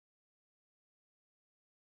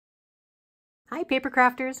Hi paper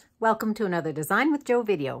crafters, welcome to another Design with Jo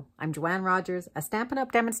video. I'm Joanne Rogers, a Stampin'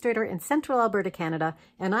 Up! Demonstrator in Central Alberta, Canada,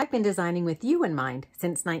 and I've been designing with you in mind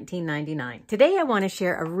since 1999. Today I want to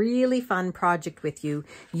share a really fun project with you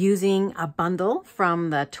using a bundle from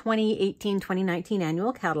the 2018-2019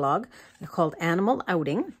 annual catalog called Animal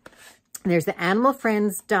Outing. There's the Animal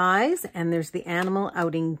Friends dies and there's the Animal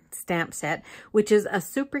Outing stamp set, which is a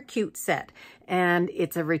super cute set. And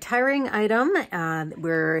it's a retiring item.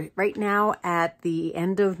 We're right now at the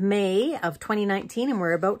end of May of 2019 and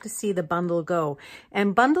we're about to see the bundle go.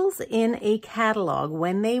 And bundles in a catalog,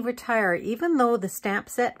 when they retire, even though the stamp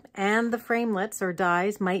set and the framelits or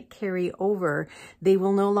dies might carry over, they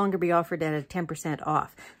will no longer be offered at a 10%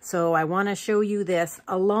 off. So I want to show you this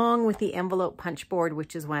along with the envelope punch board,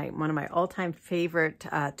 which is one of my all-time favorite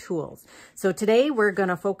tools. So today we're going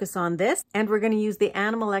to focus on this, and we're going to use the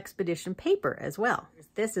Animal Expedition paper as well.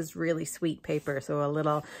 This is really sweet paper. So a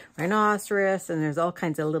little rhinoceros, and there's all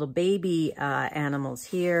kinds of little baby animals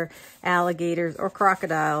here, alligators or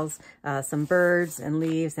crocodiles, some birds and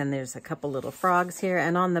leaves, and there's a couple little frogs here.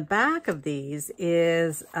 And on the back of these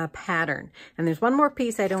is a pattern. And there's one more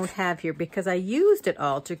piece I don't have here because I used it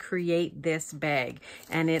all to create this bag.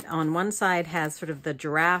 And it on one side has sort of the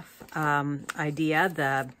giraffe idea,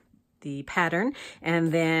 the pattern,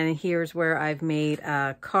 and then here's where I've made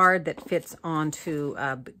a card that fits onto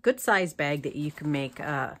a good size bag that you can make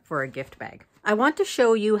for a gift bag. I want to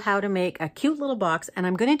show you how to make a cute little box, and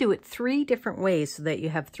I'm going to do it 3 different ways so that you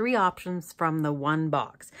have 3 options from the one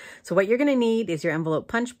box. So what you're going to need is your envelope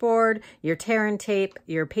punch board, your tear and tape,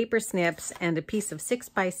 your paper snips, and a piece of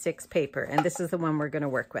 6x6 paper, and this is the one we're going to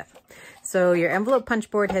work with. So your envelope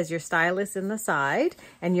punch board has your stylus in the side,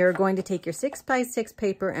 and you're going to take your 6x6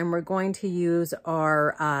 paper, and we're going to use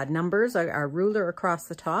our numbers, our ruler across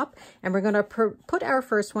the top, and we're going to put our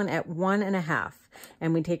first one at 1.5.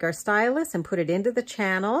 And we take our stylus and put it into the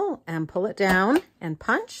channel and pull it down and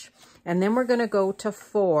punch. And then we're going to go to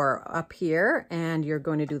 4 up here, and you're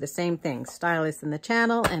going to do the same thing. Stylus in the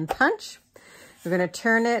channel and punch. We're going to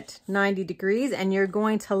turn it 90 degrees, and you're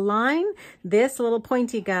going to line this little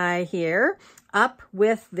pointy guy here up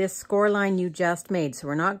with this score line you just made. So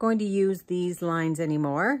we're not going to use these lines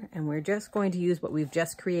anymore, and we're just going to use what we've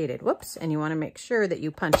just created. Whoops, and you want to make sure that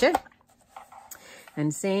you punch it.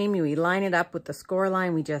 And same, we line it up with the score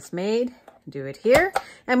line we just made, do it here,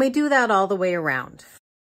 and we do that all the way around.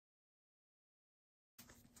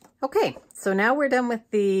 Okay, so now we're done with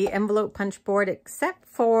the envelope punch board except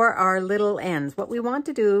for our little ends. What we want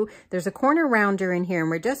to do, there's a corner rounder in here, and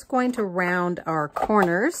we're just going to round our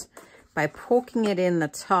corners by poking it in the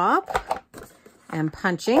top and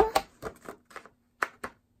punching.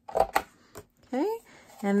 Okay,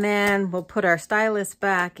 and then we'll put our stylus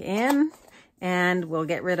back in, and we'll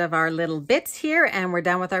get rid of our little bits here, and we're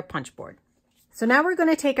done with our punch board. So now we're going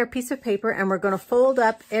to take our piece of paper and we're going to fold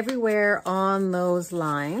up everywhere on those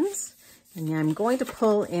lines. And I'm going to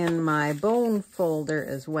pull in my bone folder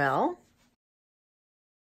as well.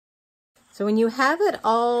 So when you have it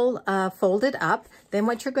all folded up, then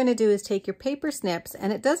what you're going to do is take your paper snips,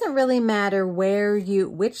 and it doesn't really matter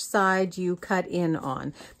which side you cut in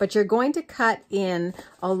on, but you're going to cut in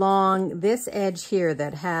along this edge here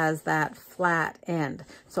that has that flat end.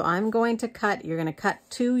 So I'm going to cut, you're going to cut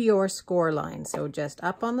to your score line. So just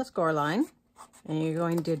up on the score line, and you're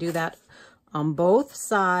going to do that on both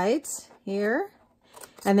sides here.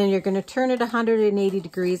 And then you're going to turn it 180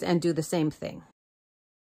 degrees and do the same thing.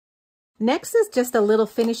 Next is just a little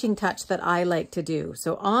finishing touch that I like to do.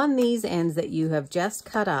 So on these ends that you have just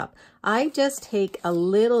cut up, I just take a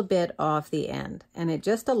little bit off the end, and it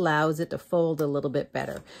just allows it to fold a little bit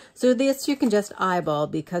better. So this you can just eyeball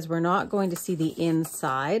because we're not going to see the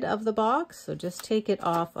inside of the box. So just take it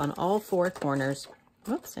off on all 4 corners.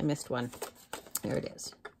 Oops, I missed one. There it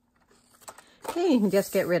is. Okay, you can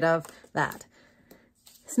just get rid of that.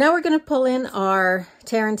 So now we're going to pull in our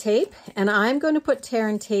tear and tape, and I'm going to put tear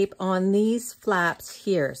and tape on these flaps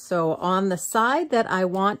here. So on the side that I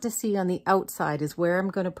want to see on the outside is where I'm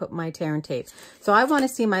going to put my tear and tape. So I want to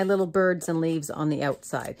see my little birds and leaves on the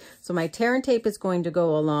outside. So my tear and tape is going to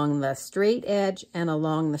go along the straight edge and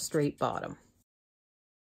along the straight bottom.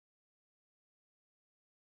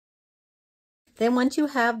 Then once you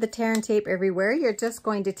have the tear and tape everywhere, you're just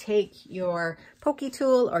going to take your pokey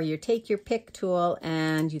tool or you take your pick tool,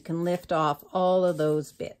 and you can lift off all of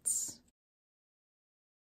those bits.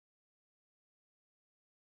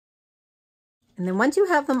 And then once you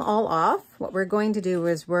have them all off, what we're going to do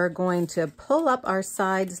is we're going to pull up our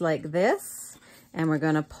sides like this, and we're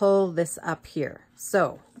going to pull this up here.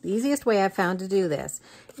 So the easiest way I've found to do this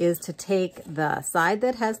is to take the side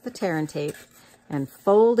that has the tear and tape, and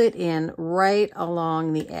fold it in right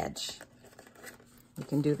along the edge. You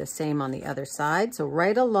can do the same on the other side. So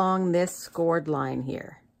right along this scored line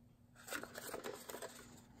here.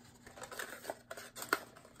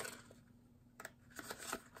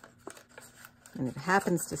 And if it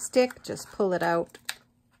happens to stick, just pull it out.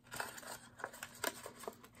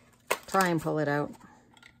 Try and pull it out.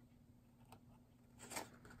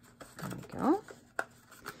 There we go.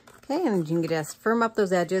 Okay, and you can just firm up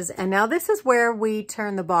those edges. And now this is where we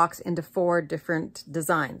turn the box into 4 different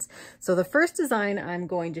designs. So the first design I'm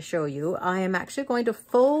going to show you, I am actually going to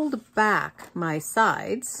fold back my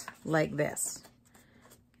sides like this.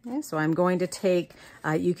 Okay, so I'm going to take,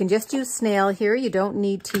 you can just use snail here. You don't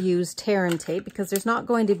need to use tear and tape because there's not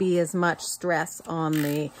going to be as much stress on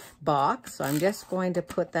the box. So I'm just going to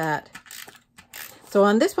put that. So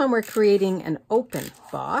on this one, we're creating an open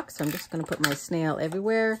box. So I'm just going to put my snail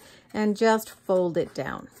everywhere and just fold it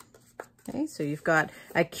down. Okay, so you've got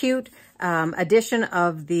a cute addition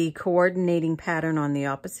of the coordinating pattern on the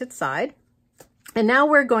opposite side. And now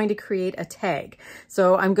we're going to create a tag.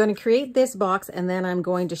 So I'm going to create this box and then I'm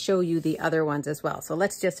going to show you the other ones as well. So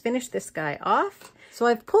let's just finish this guy off. So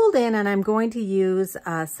I've pulled in and I'm going to use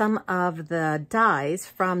some of the dies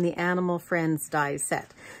from the Animal Friends die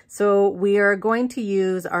set. So we are going to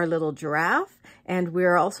use our little giraffe, and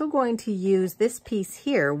we're also going to use this piece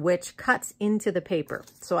here, which cuts into the paper.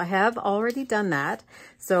 So I have already done that.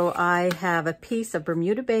 So I have a piece of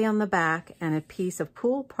Bermuda Bay on the back and a piece of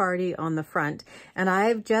Pool Party on the front. And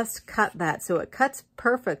I've just cut that so it cuts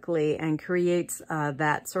perfectly and creates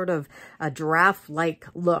that sort of a giraffe-like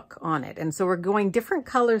look on it. And so we're going different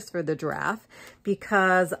colors for the giraffe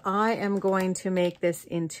because I am going to make this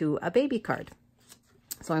into a baby card.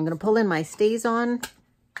 So I'm going to pull in my stays on.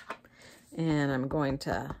 And I'm going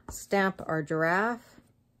to stamp our giraffe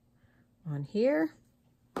on here.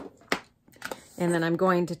 And then I'm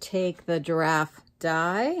going to take the giraffe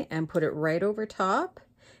die and put it right over top.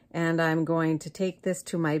 And I'm going to take this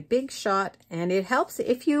to my Big Shot. And it helps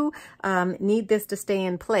if you need this to stay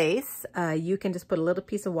in place, you can just put a little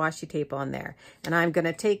piece of washi tape on there. And I'm going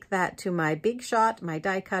to take that to my Big Shot, my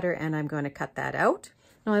die cutter, and I'm going to cut that out.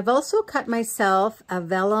 Now I've also cut myself a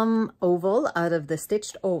vellum oval out of the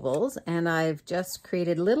stitched ovals, and I've just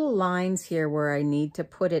created little lines here where I need to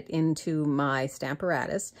put it into my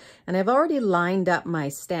Stamparatus. And I've already lined up my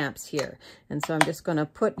stamps here. And so I'm just going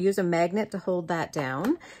to use a magnet to hold that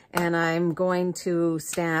down, and I'm going to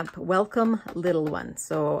stamp Welcome Little One.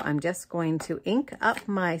 So I'm just going to ink up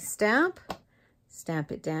my stamp.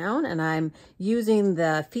 Stamp it down, and I'm using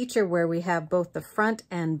the feature where we have both the front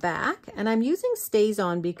and back, and I'm using stays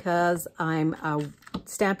on because I'm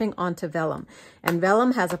stamping onto vellum, and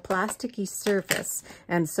vellum has a plasticky surface,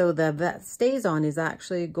 and so the stays on is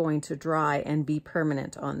actually going to dry and be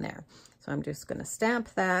permanent on there. So I'm just going to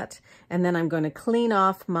stamp that, and then I'm going to clean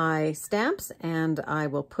off my stamps, and I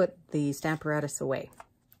will put the Stamparatus away.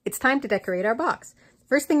 It's time to decorate our box.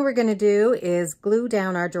 First thing we're going to do is glue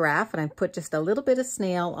down our giraffe, and I've put just a little bit of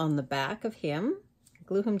snail on the back of him.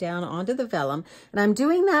 Glue him down onto the vellum, and I'm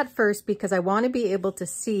doing that first because I want to be able to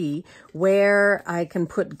see where I can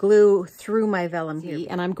put glue through my vellum here.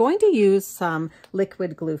 And I'm going to use some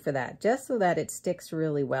liquid glue for that, just so that it sticks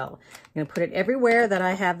really well. I'm going to put it everywhere that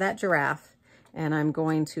I have that giraffe, and I'm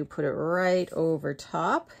going to put it right over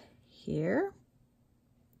top here.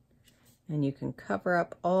 And you can cover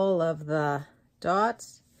up all of the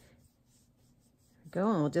dots. Go,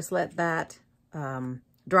 and we'll just let that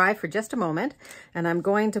dry for just a moment. And I'm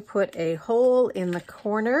going to put a hole in the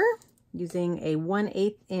corner using a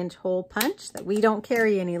 1/8 inch hole punch that we don't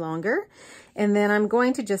carry any longer. And then I'm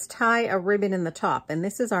going to just tie a ribbon in the top. And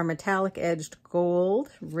this is our metallic edged gold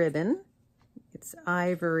ribbon. It's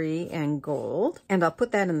ivory and gold. And I'll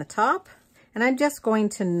put that in the top. And I'm just going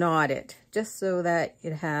to knot it just so that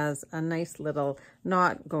it has a nice little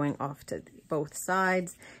knot going off to both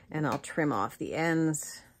sides, and I'll trim off the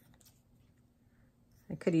ends.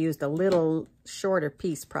 I could have used a little shorter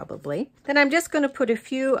piece probably. Then I'm just going to put a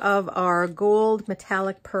few of our gold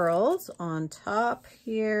metallic pearls on top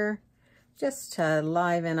here, just to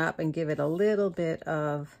liven up and give it a little bit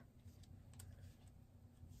of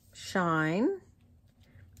shine.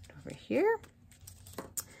 Over here.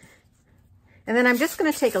 And then I'm just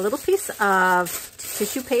going to take a little piece of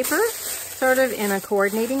tissue paper, sort of in a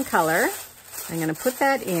coordinating color. I'm going to put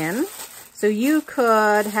that in. So you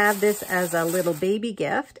could have this as a little baby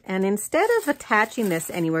gift. And instead of attaching this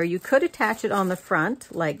anywhere, you could attach it on the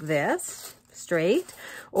front like this, straight.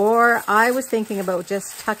 Or I was thinking about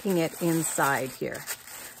just tucking it inside here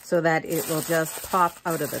so that it will just pop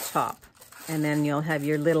out of the top. And then you'll have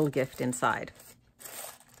your little gift inside.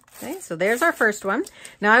 Okay, so there's our first one.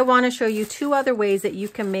 Now I want to show you two other ways that you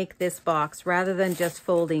can make this box rather than just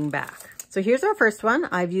folding back. So here's our first one.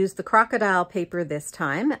 I've used the crocodile paper this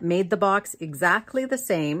time, made the box exactly the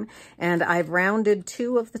same, and I've rounded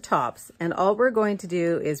two of the tops. And all we're going to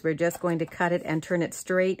do is we're just going to cut it and turn it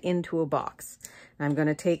straight into a box. I'm going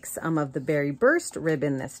to take some of the Berry Burst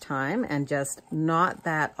ribbon this time and just knot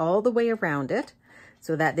that all the way around it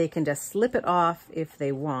so that they can just slip it off if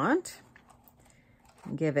they want.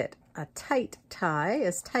 Give it a tight tie,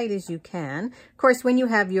 as tight as you can. Of course, when you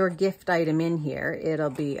have your gift item in here, it'll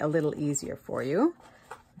be a little easier for you.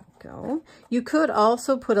 There we go. You could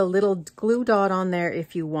also put a little glue dot on there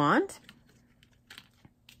if you want.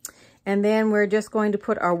 And then we're just going to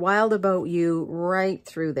put our Wild About You right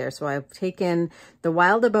through there. So I've taken the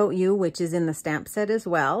Wild About You, which is in the stamp set as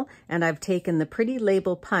well, and I've taken the Pretty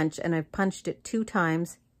Label punch and I've punched it 2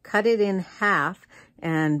 times, cut it in half,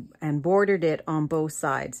 and bordered it on both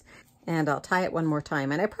sides. And I'll tie it one more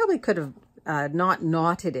time. And I probably could have not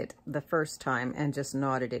knotted it the first time and just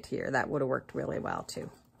knotted it here. That would have worked really well too.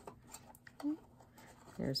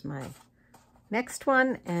 There's my next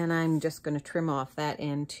one, and I'm just going to trim off that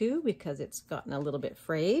end too because it's gotten a little bit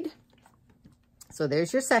frayed. So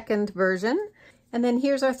there's your second version. And then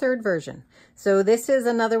here's our third version. So this is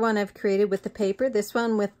another one I've created with the paper, this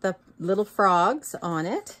one with the little frogs on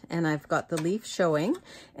it, and I've got the leaf showing.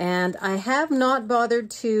 And I have not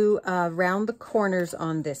bothered to round the corners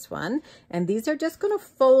on this one. And these are just going to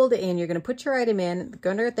fold in. You're going to put your item in,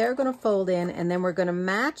 they're going to fold in, and then we're going to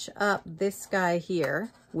match up this guy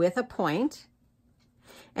here with a point.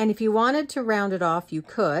 And if you wanted to round it off, you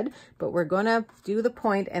could, but we're going to do the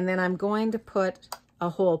point, and then I'm going to put a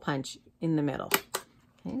hole punch in the middle.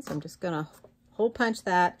 Okay, so I'm just going to hole punch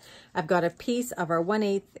that. I've got a piece of our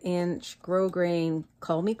 1/8 inch grosgrain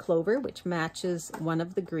Call Me Clover, which matches one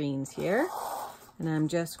of the greens here. And I'm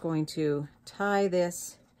just going to tie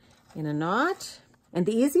this in a knot. And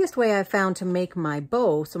the easiest way I've found to make my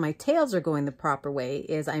bow, so my tails are going the proper way,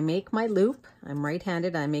 is I make my loop. I'm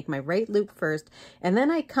right-handed. I make my right loop first, and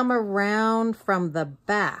then I come around from the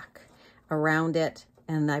back around it,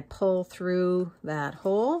 and I pull through that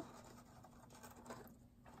hole.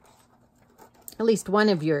 At least one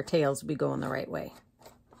of your tails will be going the right way.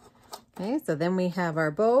 Okay, so then we have our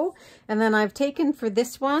bow, and then I've taken for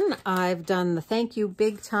this one, I've done the Thank You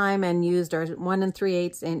Big Time and used our 1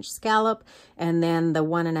 3/8 inch scallop, and then the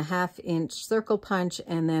 1 1/2 inch circle punch,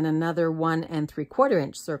 and then another 1 3/4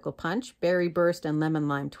 inch circle punch, Berry Burst and Lemon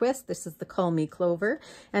Lime Twist. This is the Call Me Clover,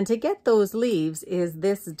 and to get those leaves is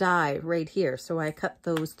this die right here. So I cut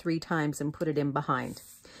those 3 times and put it in behind,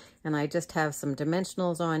 and I just have some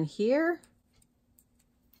dimensionals on here.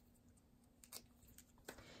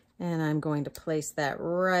 And I'm going to place that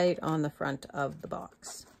right on the front of the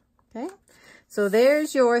box. Okay, so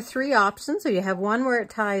there's your 3 options. So you have one where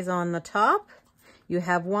it ties on the top. You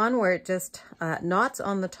have one where it just knots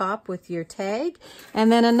on the top with your tag.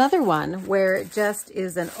 And then another one where it just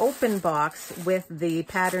is an open box with the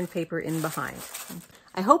pattern paper in behind.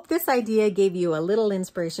 I hope this idea gave you a little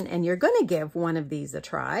inspiration, and you're going to give one of these a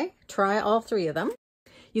try. Try all 3 of them.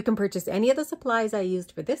 You can purchase any of the supplies I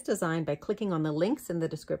used for this design by clicking on the links in the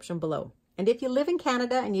description below. And if you live in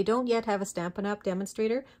Canada and you don't yet have a Stampin' Up!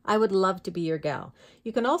 Demonstrator, I would love to be your gal.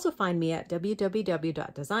 You can also find me at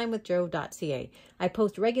www.designwithjo.ca. I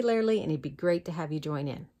post regularly, and it'd be great to have you join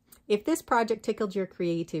in. If this project tickled your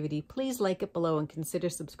creativity, please like it below and consider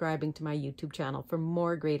subscribing to my YouTube channel for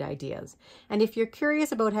more great ideas. And if you're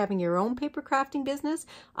curious about having your own paper crafting business,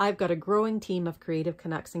 I've got a growing team of Kreative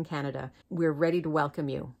Kanucks in Canada. We're ready to welcome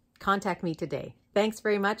you. Contact me today. Thanks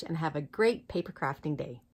very much, and have a great paper crafting day.